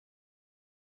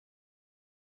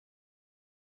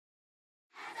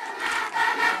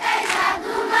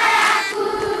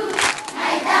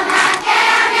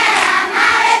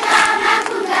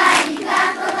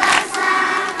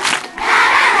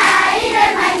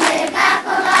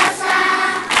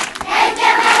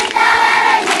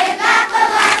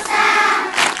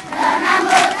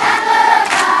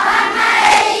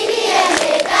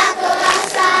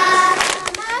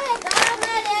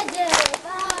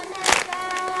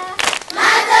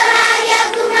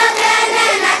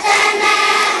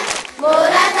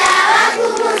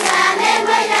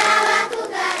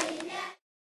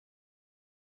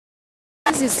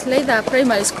is Leitha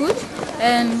Primary School,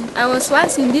 and I was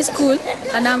once in this school,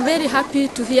 and I'm very happy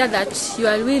to hear that you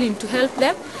are willing to help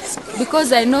them,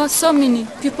 because I know so many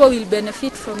people will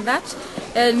benefit from that,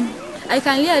 and I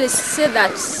can clearly say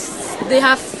that they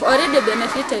have already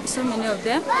benefited, so many of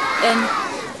them, and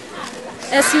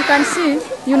as you can see,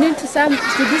 you need to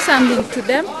do something to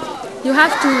them. You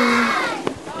have to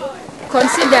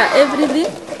consider everything,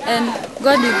 and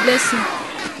God will bless you.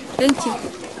 Thank you.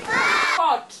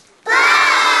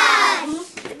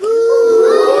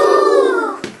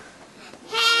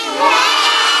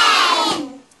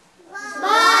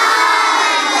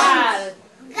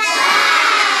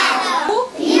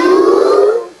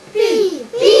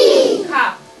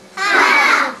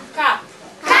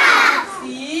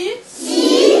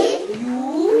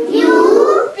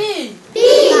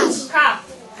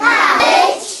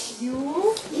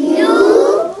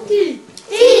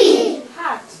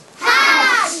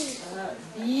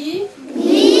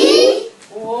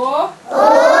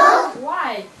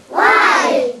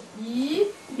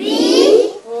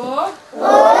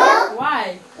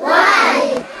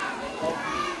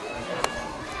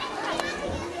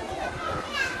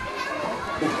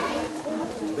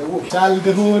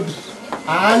 Childhood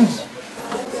and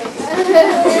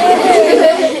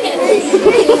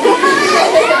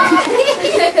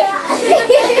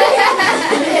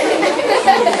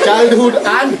childhood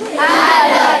and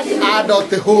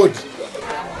adulthood.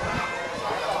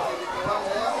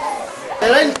 The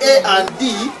line A and D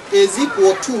is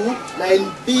equal to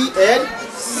line B and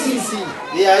C.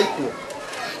 They are equal.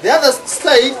 The other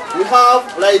side we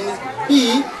have line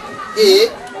B, A,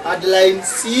 and line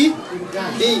C,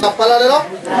 D are parallel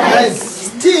lines.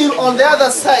 Still on the other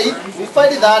side, we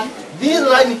find that this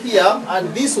line here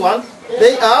and this one,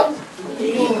 they are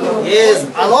equal. Yes,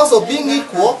 and also being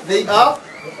equal, they are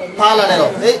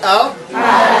parallel. They are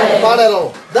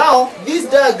parallel. Now, this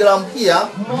diagram here,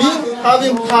 being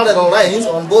having parallel lines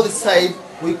on both sides,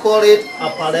 we call it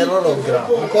a parallelogram.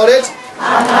 We call it a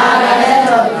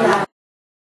parallelogram.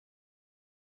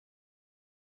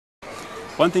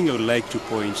 One thing I would like to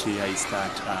point here is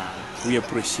that we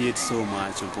appreciate so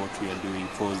much of what we are doing,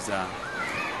 because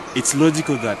it's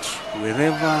logical that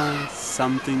wherever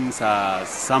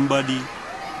somebody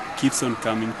keeps on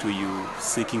coming to you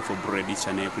seeking for bread each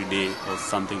and every day, or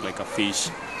something like a fish,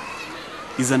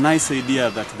 it's a nice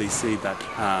idea that they say that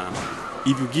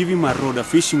if you give him a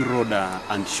fishing rod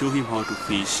and show him how to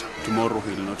fish, tomorrow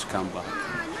he will not come back.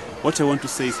 What I want to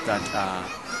say is that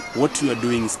what we are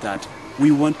doing is that we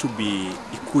want to be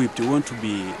equipped, we want to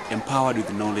be empowered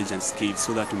with knowledge and skills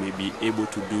so that we may be able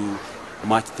to do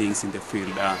much things in the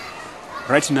field.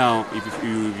 Right now, if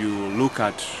you look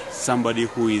at somebody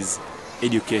who is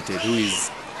educated, who is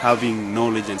having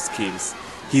knowledge and skills,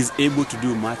 he's able to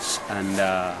do much and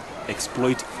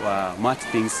exploit much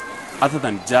things other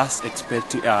than just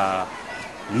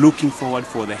looking forward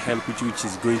for the help which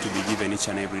is going to be given each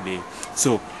and every day.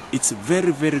 So it's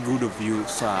very, very good of you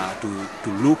to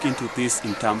look into this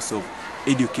in terms of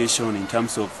education, in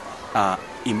terms of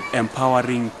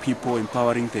empowering people,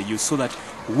 empowering the youth, so that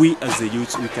we as the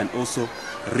youth, we can also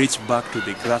reach back to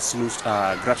the grassroots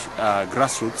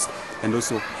and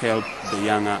also help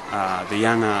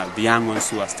the young ones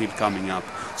who are still coming up.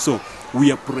 So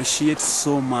we appreciate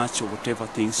so much of whatever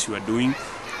things you are doing.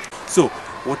 So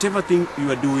whatever thing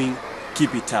you are doing,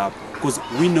 keep it up, because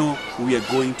we know we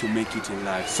are going to make it in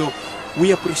life. So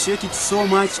we appreciate it so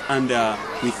much, and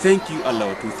we thank you a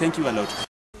lot. We thank you a lot.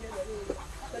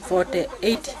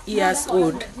 48 years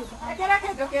old.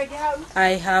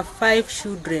 I have 5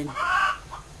 children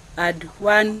and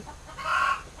 1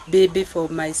 baby for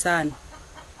my son.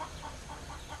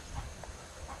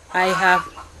 I have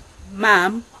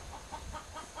mom,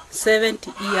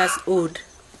 70 years old.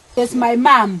 It's my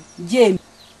mom, Jane.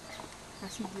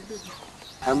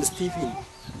 I'm Stephen.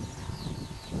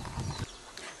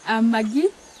 I'm Maggie.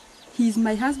 He's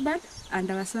my husband,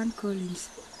 and our son Collins.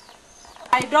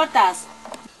 My daughters.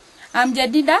 I'm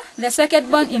Jadida, the second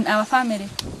born in our family.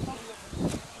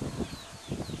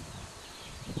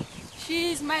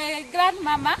 She's my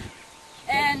grandmama,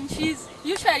 and she's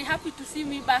usually happy to see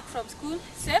me back from school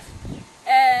safe.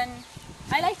 And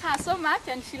I like her so much,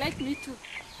 and she likes me too.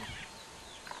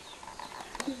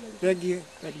 This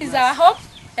is our home,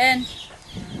 and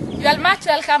you are much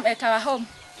welcome at our home.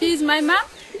 She is my mom,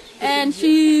 and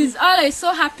she's always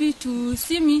so happy to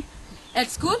see me at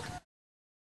school.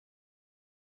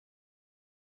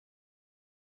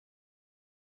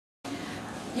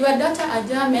 Your daughter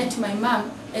Adja met my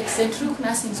mom at St. Luke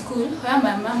Nursing School, where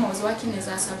my mom was working as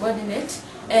a subordinate,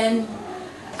 and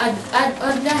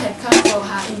Adja had come for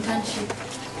her internship.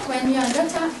 When your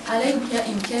daughter arrived here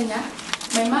in Kenya,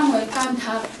 my mom welcomed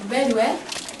her very well,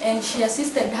 and she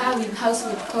assisted her with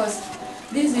household chores.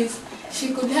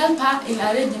 She could help her in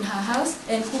arranging her house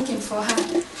and cooking for her.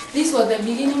 This was the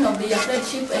beginning of their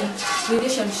friendship and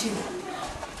relationship.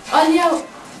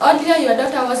 Earlier your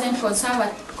daughter wasn't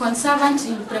conservant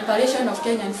in preparation of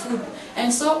Kenyan food,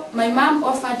 and so my mom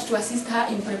offered to assist her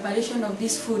in preparation of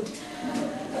this food.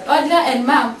 Audra and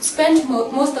mom spent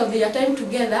most of their time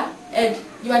together, and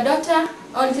your daughter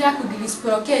Audra could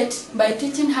reciprocate by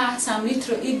teaching her some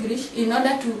little English in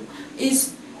order to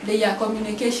ease their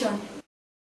communication.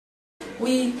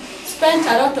 We spent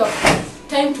a lot of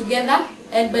time together,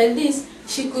 and by this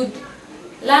she could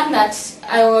learn that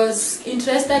I was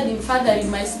interested in furthering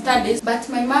my studies, but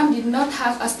my mom did not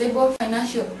have a stable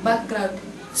financial background.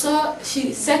 So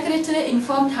she secretly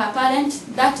informed her parents,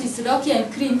 that is Rocky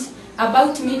and Clint,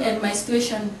 about me and my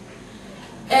situation.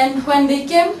 And when they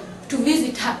came to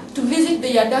visit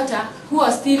their daughter, who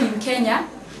was still in Kenya,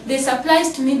 they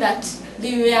surprised me that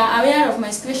they were aware of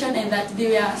my situation and that they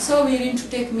were so willing to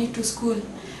take me to school.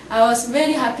 I was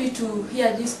very happy to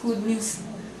hear this good news.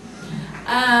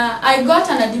 I got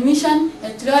an admission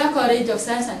at Royal College of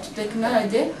Science and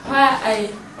Technology, where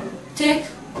I take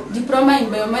diploma in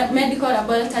biomedical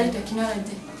laboratory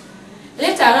technology.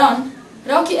 Later on,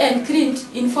 Rocky and Clint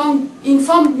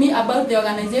informed me about the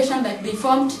organization that they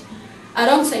formed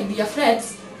alongside their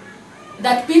friends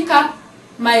that pick up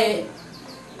my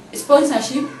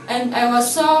sponsorship, and I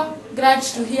was so glad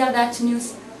to hear that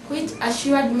news, which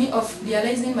assured me of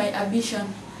realizing my ambition.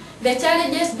 The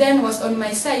challenges then was on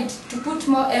my side to put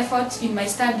more effort in my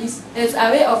studies as a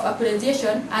way of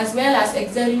appreciation as well as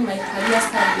excelling my career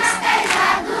studies.